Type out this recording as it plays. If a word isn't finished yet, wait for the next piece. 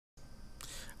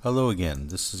Hello again,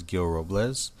 this is Gil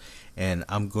Robles, and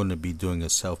I'm going to be doing a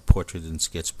self-portrait in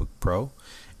Sketchbook Pro.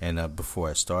 And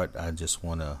before I start, I just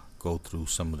want to go through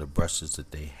some of the brushes that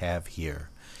they have here.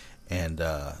 And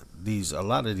a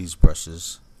lot of these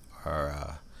brushes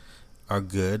are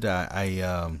good.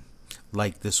 I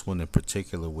like this one in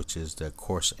particular, which is the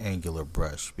Coarse Angular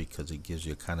Brush, because it gives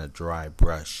you a kind of dry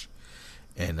brush.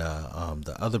 And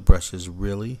the other brushes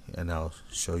really, and I'll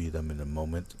show you them in a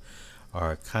moment,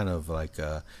 are kind of like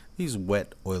these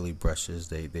wet oily brushes.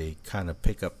 They kind of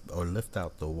pick up or lift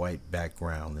out the white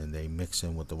background and they mix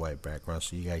in with the white background,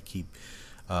 so you gotta keep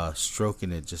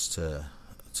stroking it just to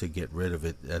get rid of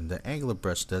it. And the angular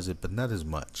brush does it, but not as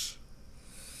much.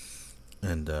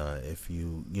 And if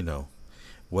you know,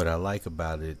 what I like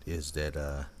about it is that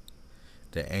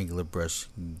the angular brush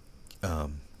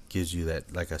gives you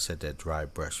that, like I said, that dry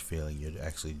brush feeling. You're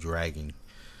actually dragging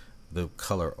the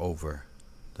color over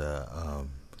the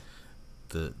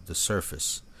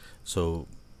surface, so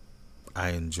I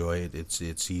enjoy it.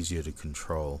 It's easier to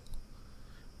control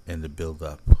and to build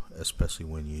up, especially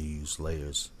when you use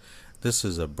layers. This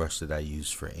is a brush that I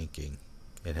use for inking.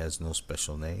 It has no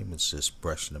special name. It's just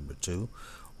brush number 2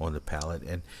 on the palette,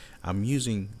 and I'm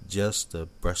using just the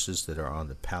brushes that are on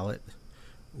the palette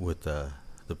with the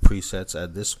presets.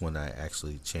 This one I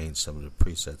actually changed some of the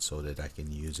presets so that I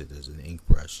can use it as an ink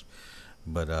brush,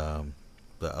 but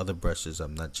the other brushes,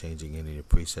 I'm not changing any of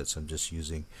the presets. I'm just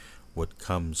using what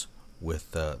comes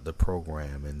with the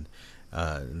program. And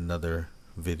another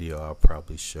video I'll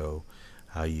probably show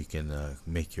how you can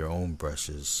make your own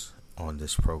brushes on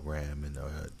this program and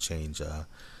change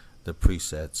the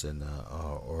presets, and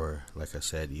or like I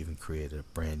said, even create a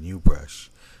brand new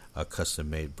brush, a custom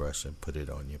made brush, and put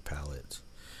it on your palette.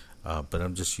 But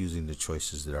I'm just using the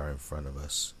choices that are in front of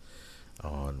us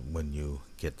on when you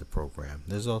get the program.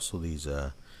 There's also these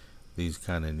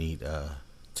kind of neat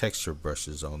texture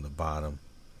brushes on the bottom.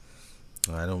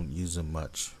 I don't use them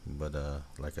much, but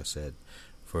like I said,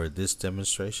 for this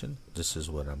demonstration, this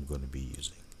is what I'm going to be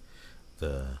using: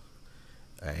 the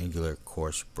angular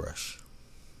coarse brush.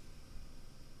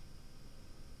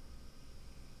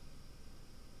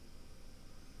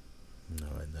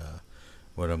 And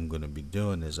what I'm going to be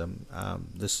doing is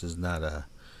this is not a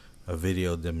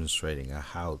video demonstrating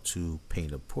how to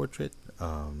paint a portrait.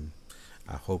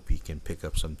 I hope you can pick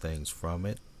up some things from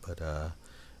it, but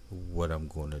what I'm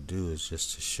going to do is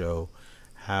just to show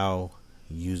how,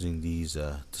 using these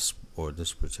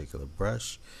this particular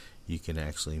brush, you can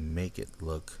actually make it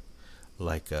look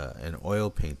like an oil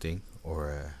painting,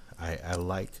 or I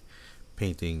like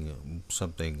painting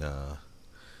something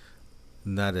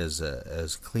not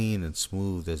as clean and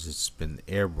smooth as it's been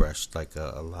airbrushed, like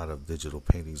a lot of digital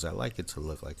paintings. I like it to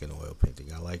look like an oil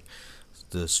painting. I like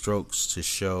the strokes to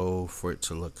show, for it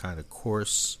to look kind of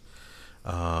coarse,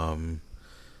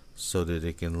 so that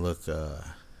it can look I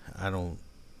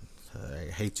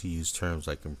hate to use terms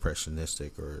like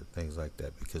impressionistic or things like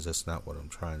that, because that's not what I'm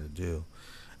trying to do.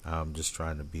 I'm just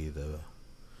trying to be the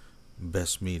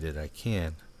best me that I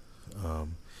can.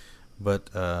 But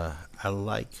I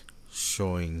like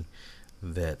showing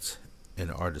that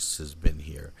an artist has been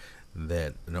here,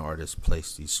 that an artist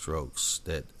placed these strokes,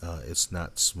 that it's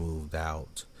not smoothed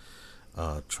out,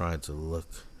 trying to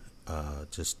look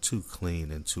just too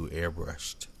clean and too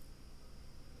airbrushed.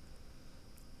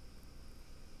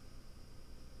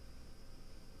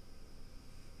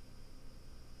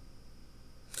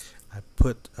 I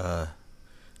put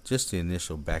just the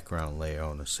initial background layer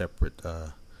on a separate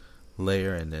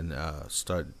layer, and then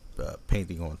start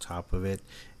painting on top of it.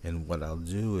 And what I'll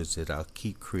do is that I'll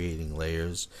keep creating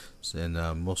layers, and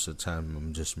most of the time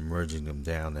I'm just merging them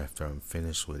down after I'm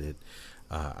finished with it.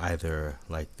 Either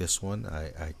like this one,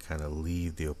 I kind of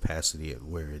leave the opacity at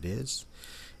where it is,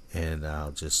 and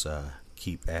I'll just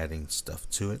keep adding stuff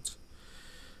to it,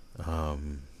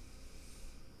 and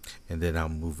then I'll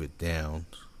move it down.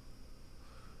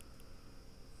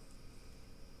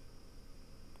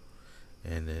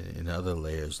 And then in other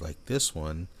layers like this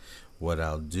one, what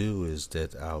I'll do is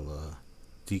that I'll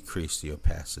decrease the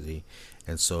opacity,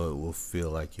 and so it will feel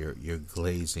like you're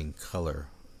glazing color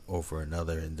over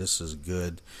another. And this is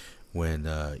good when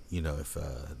you know, if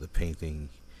the painting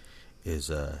is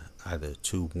either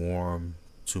too warm,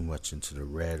 too much into the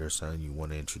red or something, you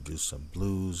want to introduce some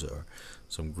blues or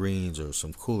some greens or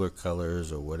some cooler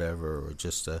colors or whatever, or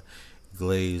just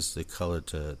glaze the color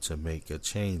to make a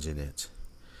change in it.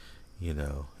 You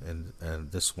know, and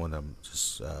this one I'm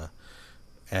just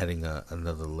adding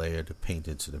another layer to paint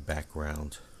into the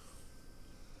background.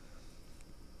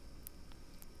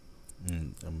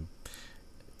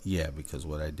 Yeah, because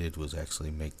what I did was actually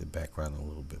make the background a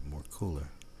little bit more cooler.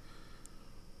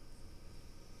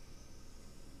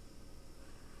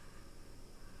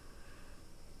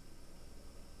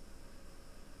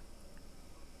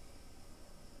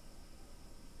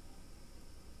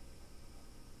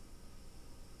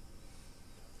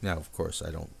 Now, of course,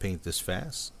 I don't paint this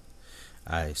fast.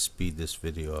 I speed this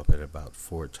video up at about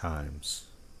 4 times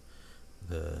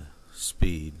the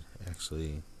speed.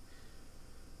 Actually,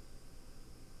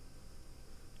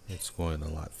 it's going a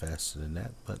lot faster than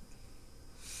that, but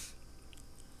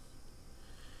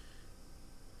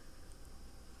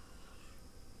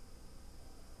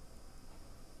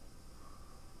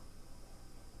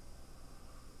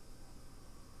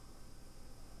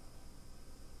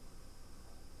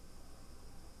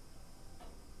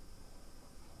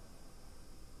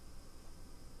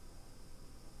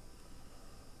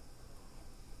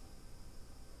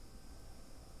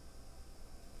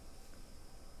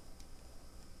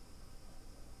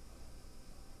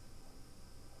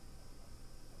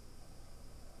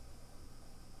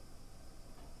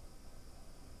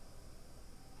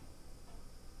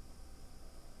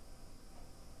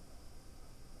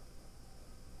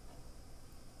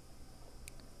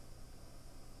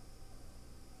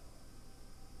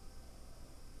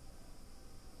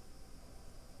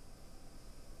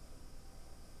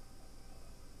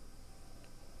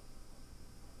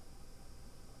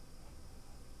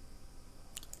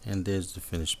and there's the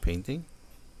finished painting.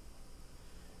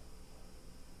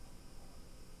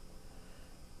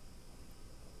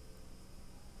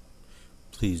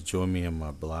 Please join me on my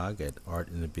blog at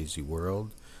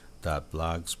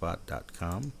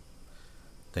artinthebusyworld.blogspot.com.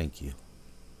 Thank you.